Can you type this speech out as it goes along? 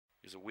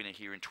There's a winner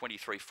here in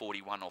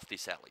 23.41 off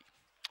this alley.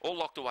 All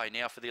locked away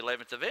now for the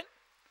 11th event.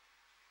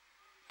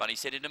 Bunny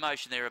set into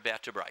motion there,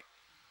 about to break.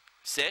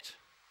 Set.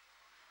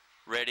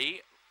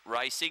 Ready.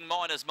 Racing.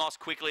 Miners Moss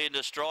quickly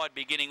into stride.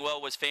 Beginning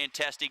well was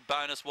Fantastic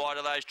Bonus. Wide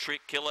of those,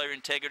 Trick Killer,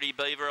 Integrity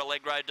Beaver,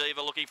 Allegro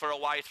Diva looking for a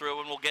way through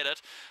and will get it.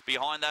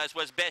 Behind those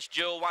was Best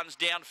Jewel. One's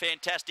down.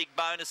 Fantastic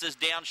Bonuses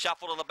down.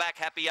 Shuffle to the back.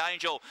 Happy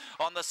Angel.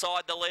 On the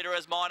side, the leader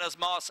is Miners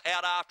Moss.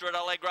 Out after it,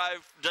 Allegro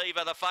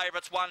Diva. The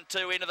favourites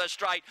 1-2 into the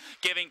straight.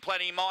 Giving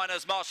plenty.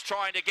 Miners Moss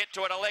trying to get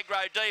to it.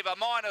 Allegro Diva.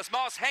 Miners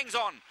Moss hangs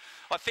on.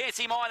 I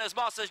fancy Miners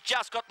Moss has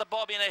just got the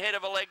bob in ahead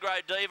of Allegro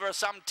Diva.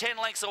 Some 10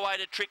 lengths away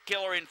to Trick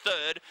Killer in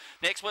third.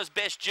 Next was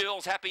Best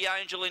Jewels, Happy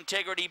Angel,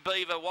 Integrity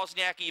Beaver,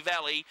 Wozniacki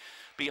Valley.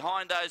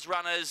 Behind those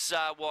runners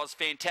was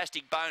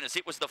Fantastic Bonus.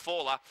 It was the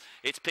faller.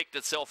 It's picked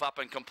itself up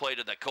and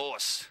completed the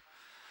course.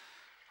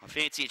 I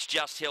fancy it's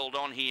just held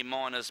on here,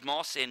 Miners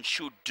Moss, and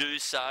should do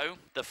so,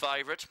 the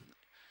favourite.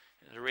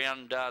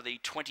 Around the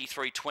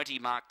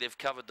 23.20 mark, they've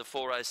covered the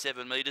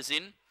 407 metres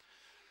in.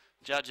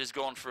 Judge has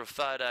gone for a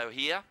photo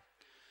here.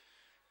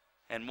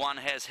 And one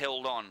has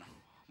held on.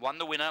 Won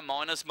the winner,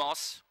 Miners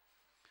Moss.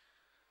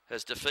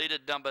 Has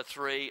defeated number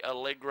 3,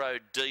 Allegro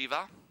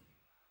Diva.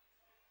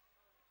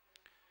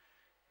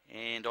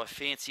 And I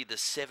fancy the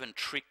 7,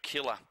 Trick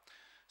Killer.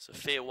 It's a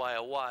fair way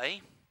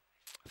away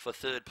for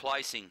third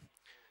placing.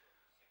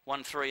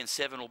 1, 3 and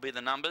 7 will be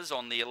the numbers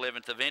on the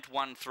 11th event.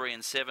 1, 3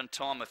 and 7.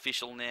 Time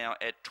official now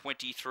at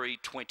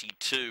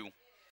 23.22.